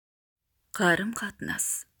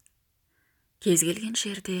Қарым-қатынас. Кез келген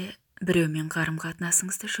жерде біреумен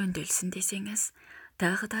қарым-қатынасыңызды жөнделсін десеңіз,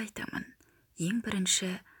 тағы да айтамын, ең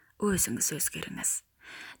бірінші өзіңіз өзгеріңіз.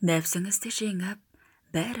 Нәпсіңізді жеңіп,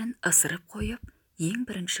 бәрін ысырып қойып, ең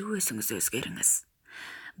бірінші өзіңіз өзгеріңіз.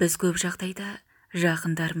 Біз көп жағдайда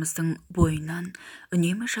жақындарымыздың бойынан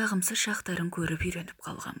үнемі жағымсыз жақтарын көріп үйреніп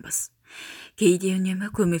қалғанбыз. Кейде үнемі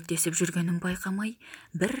көмектесіп жүргенін байқамай,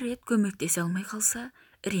 бір рет көмектесе алмай қалса,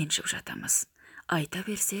 ренжіп жатамыз. Айта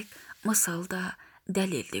берсек, мысал да,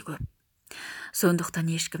 дәлел де көп.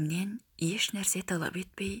 Сондықтан ешкімнен еш нәрсе талап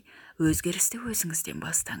етпей, өзгерісті өзіңізден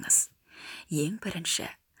бастаңыз. Ең бірінші,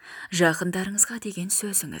 жақындарыңызға деген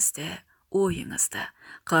сөзіңізді, ойыңызды,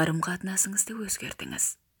 қарым-қатынасыңызды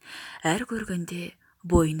өзгертіңіз. Әр көргенде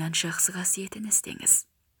бойынан жақсы қасиетін іздеңіз.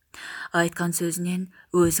 Айтқан сөзінен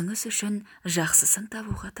өзіңіз үшін жақсысын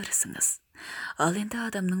табуға тырысыңыз. Ал енді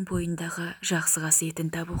адамның бойындағы жақсы қасиетін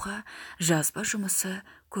табуға жазба жұмысы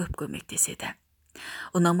көп көмектеседі.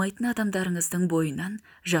 Ұнамайтын адамдарыңыздың бойынан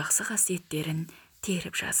жақсы қасиеттерін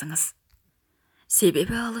теріп жазыңыз.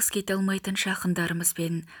 Себебі алыс кете алмайтын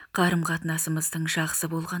жақындарымызбен қарым-қатынасымыздың жақсы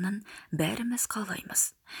болғанын бәріміз қалаймыз.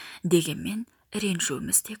 Дегенмен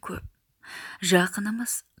ренжуіміз де көп.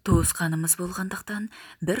 Жақынымыз, туысқанымыз болғандықтан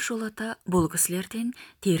бір жолата бұл кісілерден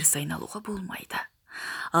теріс айналуға болмайды.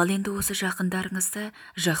 Ал енді осы жақындарыңызды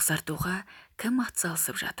жақсартуға кім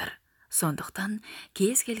атсалысып жатыр? Сондықтан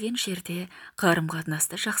кез келген жерде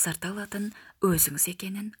қарым-қатынасты жақсарта алатын өзіңіз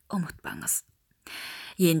екенін ұмытпаңыз.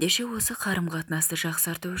 Ендеше осы қарым-қатынасты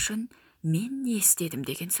жақсарту үшін мен не істедім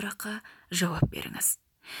деген сұраққа жауап беріңіз.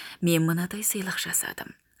 Мен мынадай сыйлық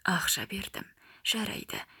жасадым, ақша бердім,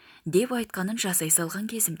 жарайды, деп айтқанын жасай салған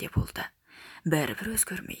кезімде болды. Бәрібір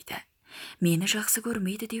өзгермейді. Мені жақсы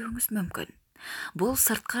көрмейді деуіңіз мүмкін. Бұл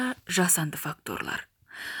сыртқа жасанды факторлар.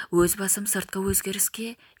 Өз басым сыртқы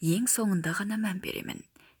өзгеріске ең соңында ғана мән беремін.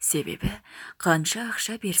 Себебі қанша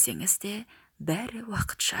ақша берсеңіз де бәрі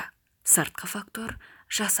уақытша. Сыртқы фактор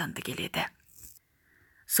жасанды келеді.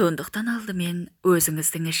 Сондықтан алдымен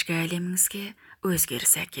өзіңіздің ішкі әлеміңізге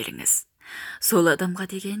өзгеріс әкеліңіз. Сол адамға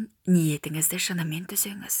деген ниетіңізді шынымен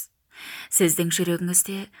түзеңіз. Сіздің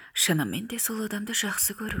жүрегіңізде шынымен де сол адамды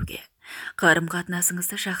жақсы көруге,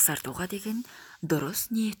 қарым-қатынасыңызды жақсартуға деген дұрыс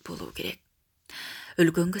ниет болу керек.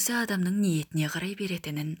 Үлкен кісі адамның ниетіне қарай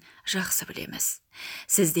беретінін жақсы білеміз.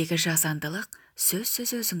 Сіздегі жасандылық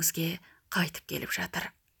сөзсіз өзіңізге қайтып келіп жатыр.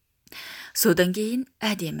 Содан кейін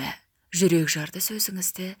әдемі, жүрек жарды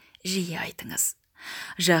сөзіңізді жиі айтыңыз.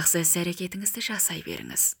 Жақсы іс-әрекетіңізді жасай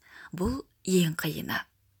беріңіз. Бұл ең қиыны.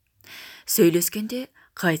 Сөйлескенде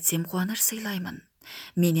қайтсем қуаныш сыйлаймын,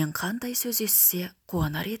 менен қандай сөз естісе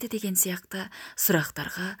қуанар еді деген сияқты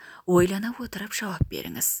сұрақтарға ойлана отырып жауап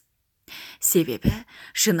беріңіз. Себебі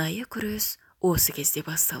шынайы күрес осы кезде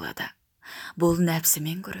басталады. Бұл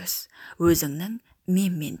нәпсімен күрес, өзіңнің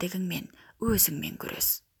менмендігіңмен, өзіңмен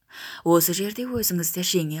күрес. Осы жерде өзіңізді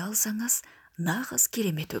жеңе алсаңыз, нағыз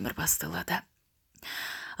керемет өмір басталады.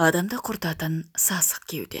 Адамды құртатын сасық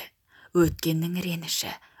кеуде, өткеннің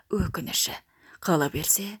реніші, өкініші. Қала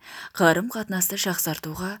берсе, қарым-қатынасты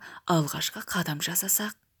жақсартуға алғашқы қадам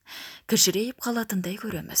жасасақ, кішірейіп қалатындай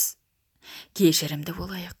көреміз. Кешірімді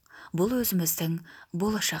болайық, бұл өзіміздің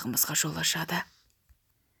болашағымызға жол ашады.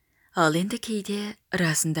 Ал енді кейде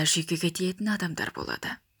расында жүйкеге тиетін адамдар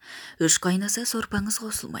болады. Үш қайнаса сорпаңыз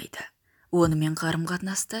қосылмайды. Онымен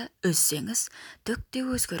қарым-қатынасты үзсеңіз, түк те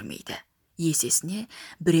өзгермейді. Есесіне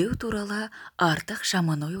біреу туралы артық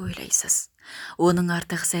жаман ой ойлайсыз. Оның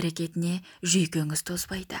артық әрекетіне жүйкеңіз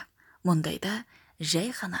тозбайды. Мұндайда жай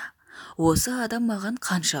ғана, осы адам маған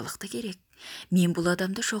қаншалықты керек? Мен бұл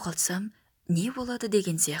адамды жоғалтсам, не болады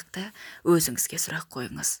деген сияқты өзіңізге сұрақ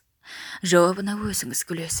қойыңыз. Жауабына өзіңіз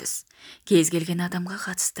күлесіз. Кез келген адамға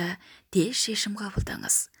қатысты тез шешім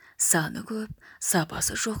қабылдаңыз. Саны көп,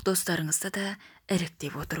 сапасы жоқ достарыңызды да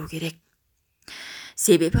іріктеп отыру керек.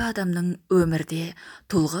 Себебі адамның өмірде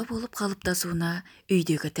тұлға болып қалыптасуына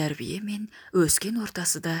үйдегі тәрбие мен өскен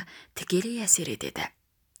ортасы да тікелей әсер етеді.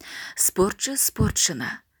 Спортшы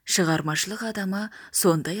спортшыны, шығармашылық адамы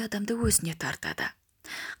сондай адамды өзіне тартады.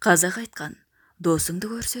 Қазақ айтқан, досыңды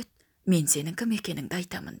көрсет, мен сенің кім екеніңді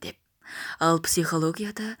айтамын деп. Ал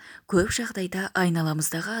психологияда көп жағдайда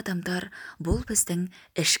айналамыздағы адамдар бұл біздің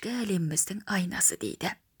ішкі әлеміміздің айнасы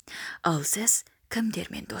дейді. Ал сіз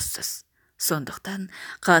кімдермен доссыз? Сондықтан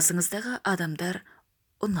қасыңыздағы адамдар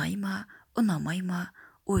ұнай ма, ұнамай ма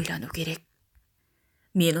ойлану керек.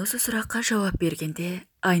 Мен осы сұраққа жауап бергенде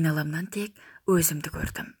айналамнан тек өзімді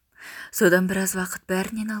көрдім. Содан біраз уақыт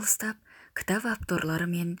бәрінен алыстап, кітап авторлары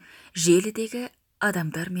мен желідегі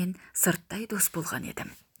адамдармен сырттай дос болған едім.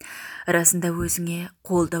 Расында өзіңе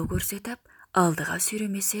қолдау көрсетіп, алдыға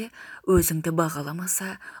сүйремесе, өзіңді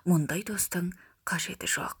бағаламаса, мұндай достың қажеті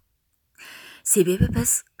жоқ. Себебі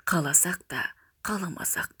біз қаласақ та,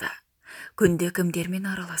 қаламасақ та, күнде кімдермен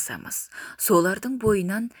араласамыз, солардың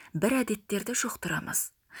бойынан бір әдеттерді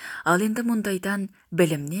жұқтырамыз. Ал енді мұндайдан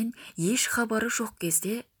білімнен еш хабары жоқ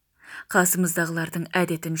кезде, қасымыздағылардың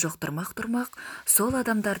әдетін жұқтырмақ тұрмақ, сол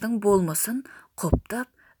адамдардың болмысын құптап,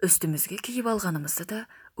 үстімізге киіп алғанымызды да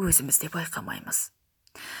өзімізде байқамаймыз.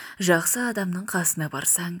 Жақсы адамның қасына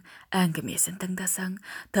барсаң, әңгімесін тыңдасаң,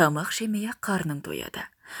 тамақ жемей-ақ қарның тояды.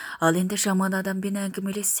 Ал енді жаман адаммен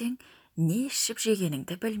әңгімелессең, не ішіп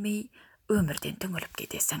жегеніңді білмей, өмірден түңіліп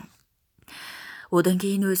кетесің. Одан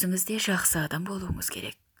кейін өзіңізде жақсы адам болуыңыз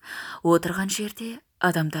керек. Отырған жерде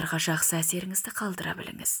адамдарға жақсы әсеріңізді қалдыра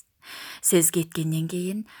біліңіз. Сіз кеткеннен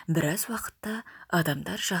кейін біраз уақытта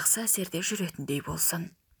адамдар жақсы әсерде жүретіндей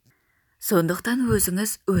болсын. Сондықтан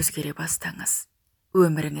өзіңіз өзгере бастаңыз.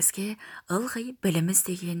 Өміріңізге ылғи білім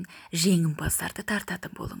іздеген жеңімпаздарды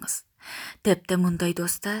тартатын болыңыз. Тіпті мұндай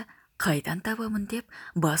досты қайдан табамын деп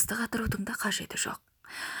басты қатырудың да қажеті жоқ.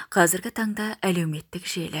 Қазіргі таңда әлеуметтік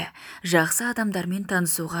желі жақсы адамдармен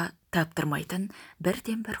танысуға таптырмайтын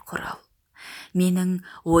бірден бір құрал. Менің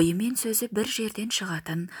ойымен сөзі бір жерден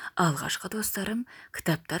шығатын алғашқы достарым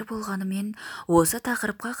кітаптар болғанымен, осы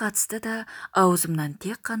тақырыпқа қатысты да аузымнан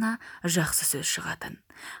тек қана жақсы сөз шығатын.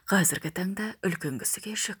 Қазіргі таңда үлкен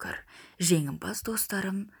кісіге шүкір, жеңімпаз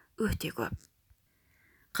достарым өте көп.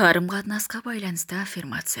 Қарым-қатынасқа байланысты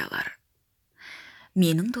аффирмациялар.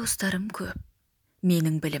 Менің достарым көп.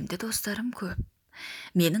 Менің білімді достарым көп.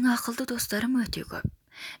 Менің ақылды достарым өте көп.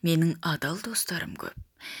 Менің адал достарым көп.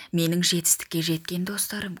 Менің жетістікке жеткен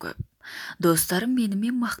достарым көп. Достарым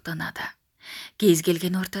менімен мақтанады. Кез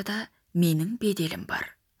келген ортада менің беделім бар.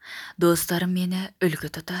 Достарым мені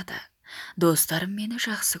үлгі тұтады. Достарым мені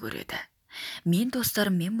жақсы көреді. Мен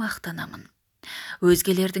достарыммен мақтанамын.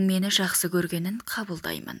 Өзгелердің мені жақсы көргенін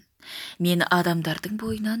қабылдаймын. Мен адамдардың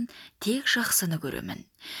бойынан тек жақсыны көремін.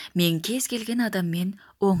 Мен кез келген адаммен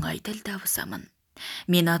оңай тіл табысамын.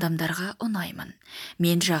 Мен адамдарға ұнаймын.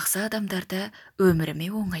 Мен жақсы адамдарды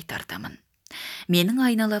өміріме оңай тартамын. Менің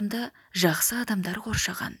айналамда жақсы адамдар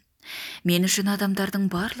қоршаған. Мен үшін адамдардың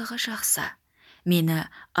барлығы жақсы. Мені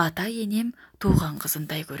ата-енем туған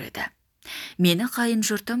қызындай көреді. Мені қайын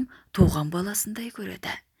жұртым туған баласындай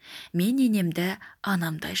көреді. Мен енемді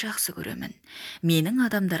анамдай жақсы көремін. Менің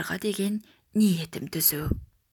адамдарға деген ниетім түзу.